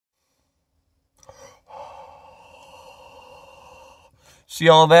See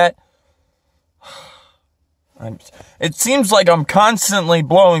all that? It seems like I'm constantly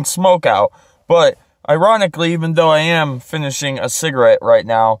blowing smoke out, but ironically, even though I am finishing a cigarette right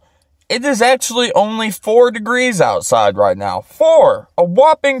now, it is actually only 4 degrees outside right now. 4! A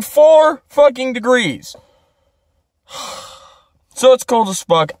whopping 4 fucking degrees. So it's cold as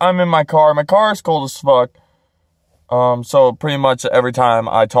fuck. I'm in my car. My car is cold as fuck. So pretty much every time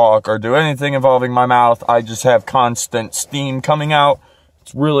I talk or do anything involving my mouth, I just have constant steam coming out.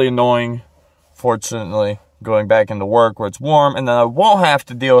 It's really annoying. Fortunately, going back into work where it's warm, and then I won't have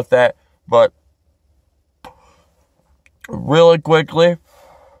to deal with that. But really quickly,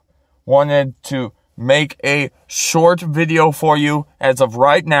 wanted to make a short video for you as of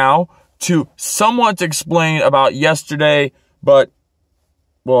right now to somewhat explain about yesterday, but,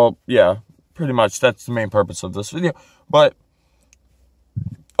 well, yeah, pretty much that's the main purpose of this video. But,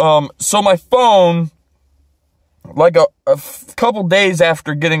 so my phone, like a couple days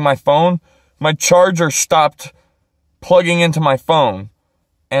after getting my phone, my charger stopped plugging into my phone.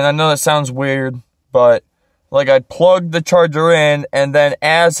 And I know that sounds weird, but like I plugged the charger in, and then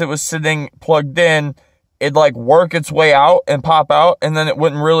as it was sitting plugged in, it'd like work its way out and pop out, and then it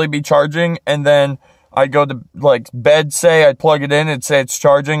wouldn't really be charging. And then I'd go to like bed, say I'd plug it in, it'd say it's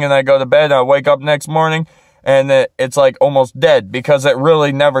charging, and I go to bed, I wake up next morning, and it's like almost dead because it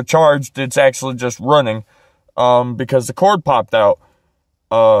really never charged. It's actually just running, because the cord popped out.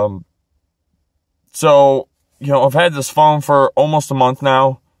 So, you know, I've had this phone for almost a month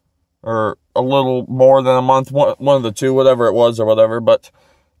now, or a little more than a month, one of the two, whatever it was or whatever, but,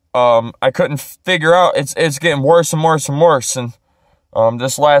 I couldn't figure out, it's getting worse and worse and worse, and,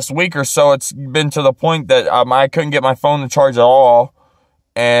 this last week or so, it's been to the point that, I couldn't get my phone to charge at all,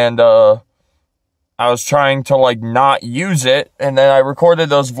 and, I was trying to, like, not use it, and then I recorded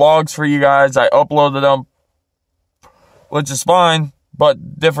those vlogs for you guys, I uploaded them, which is fine,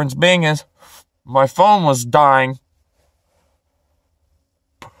 but difference being is, my phone was dying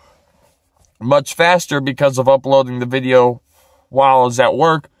much faster because of uploading the video while I was at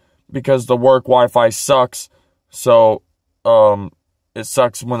work, because the work Wi-Fi sucks. So, it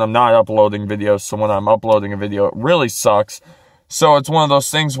sucks when I'm not uploading videos. So when I'm uploading a video, it really sucks. So it's one of those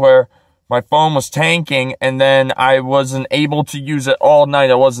things where my phone was tanking, and then I wasn't able to use it all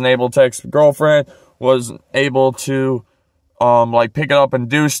night. I wasn't able to text my girlfriend, wasn't able to, like, pick it up and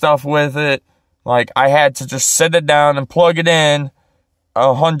do stuff with it. Like, I had to just sit it down and plug it in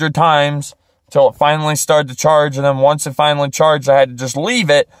 100 times till it finally started to charge, and then once it finally charged, I had to just leave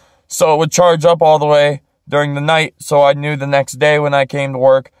it so it would charge up all the way during the night, so I knew the next day when I came to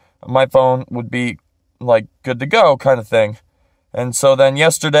work, my phone would be, like, good to go kind of thing. And so then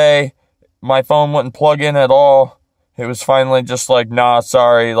yesterday, my phone wouldn't plug in at all. It was finally just like, nah,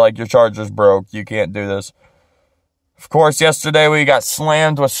 sorry, like, your charger's broke, you can't do this. Of course, yesterday we got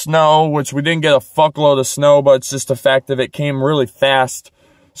slammed with snow, which we didn't get a fuckload of snow, but it's just the fact that it came really fast.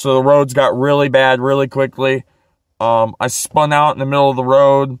 So the roads got really bad really quickly. I spun out in the middle of the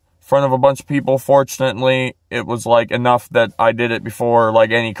road in front of a bunch of people. Fortunately, it was like enough that I did it before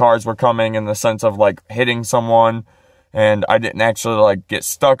like any cars were coming, in the sense of like hitting someone. And I didn't actually like get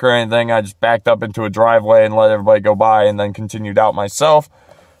stuck or anything. I just backed up into a driveway and let everybody go by, and then continued out myself.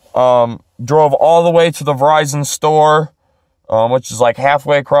 Drove all the way to the Verizon store, which is like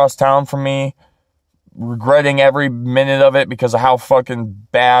halfway across town from me, regretting every minute of it because of how fucking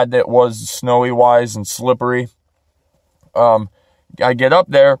bad it was, snowy wise and slippery. I get up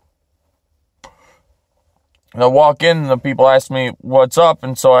there, and I walk in, and the people ask me what's up,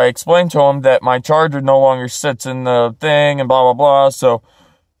 and so I explained to them that my charger no longer sits in the thing, and blah, blah, blah. So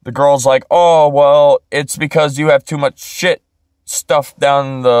the girl's like, oh, well, it's because you have too much shit stuffed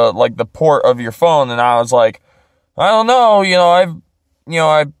down the, like, the port of your phone. And I was like, I don't know,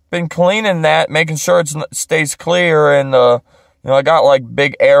 I've been cleaning that, making sure it stays clear, and, I got, like,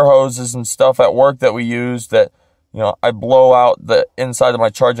 big air hoses and stuff at work that we use that, I blow out the inside of my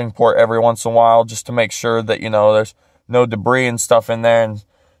charging port every once in a while just to make sure that, there's no debris and stuff in there. And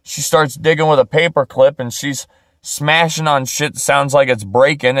she starts digging with a paper clip, and she's smashing on shit that sounds like it's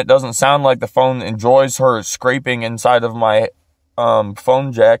breaking. It doesn't sound like the phone enjoys her scraping inside of my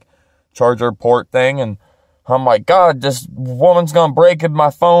phone jack charger port thing. And I'm like, God, this woman's gonna break my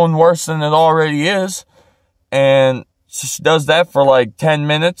phone worse than it already is. And she does that for like 10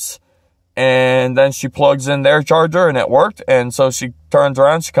 minutes, and then she plugs in their charger, and it worked. And so she turns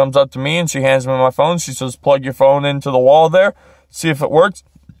around, she comes up to me, and she hands me my phone. She says, plug your phone into the wall there, see if it works.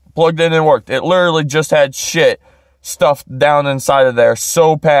 Plugged in and worked. It literally just had shit stuffed down inside of there,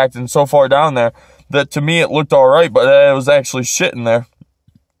 so packed and so far down there that to me it looked alright, but it was actually shit in there.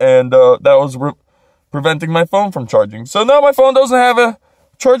 And that was preventing my phone from charging. So now my phone doesn't have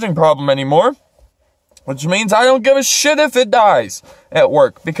charging problem anymore. Which means I don't give a shit if it dies at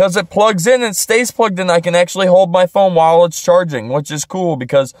work, because it plugs in and stays plugged in. I can actually hold my phone while it's charging, which is cool,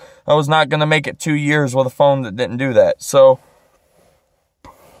 because I was not going to make it 2 years with a phone that didn't do that. So,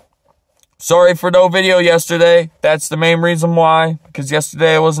 sorry for no video yesterday. That's the main reason why, because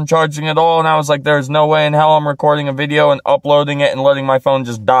yesterday I wasn't charging at all, and I was like, there's no way in hell I'm recording a video and uploading it and letting my phone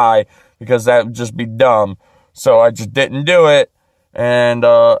just die, because that would just be dumb. So I just didn't do it. And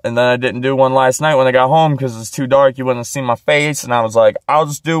then I didn't do one last night when I got home because it's too dark. You wouldn't see my face. And I was like, I'll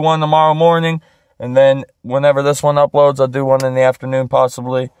just do one tomorrow morning. And then whenever this one uploads, I'll do one in the afternoon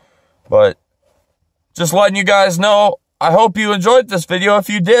possibly. But just letting you guys know, I hope you enjoyed this video. If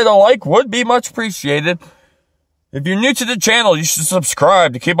you did, a like would be much appreciated. If you're new to the channel, you should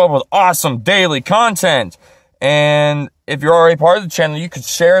subscribe to keep up with awesome daily content. And if you're already part of the channel, you could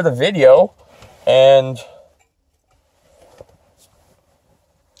share the video and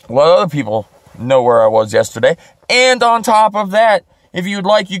let other people know where I was yesterday. And on top of that, if you'd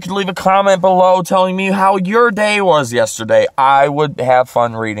like, you could leave a comment below telling me how your day was yesterday. I would have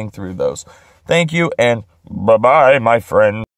fun reading through those. Thank you, and bye-bye, my friend.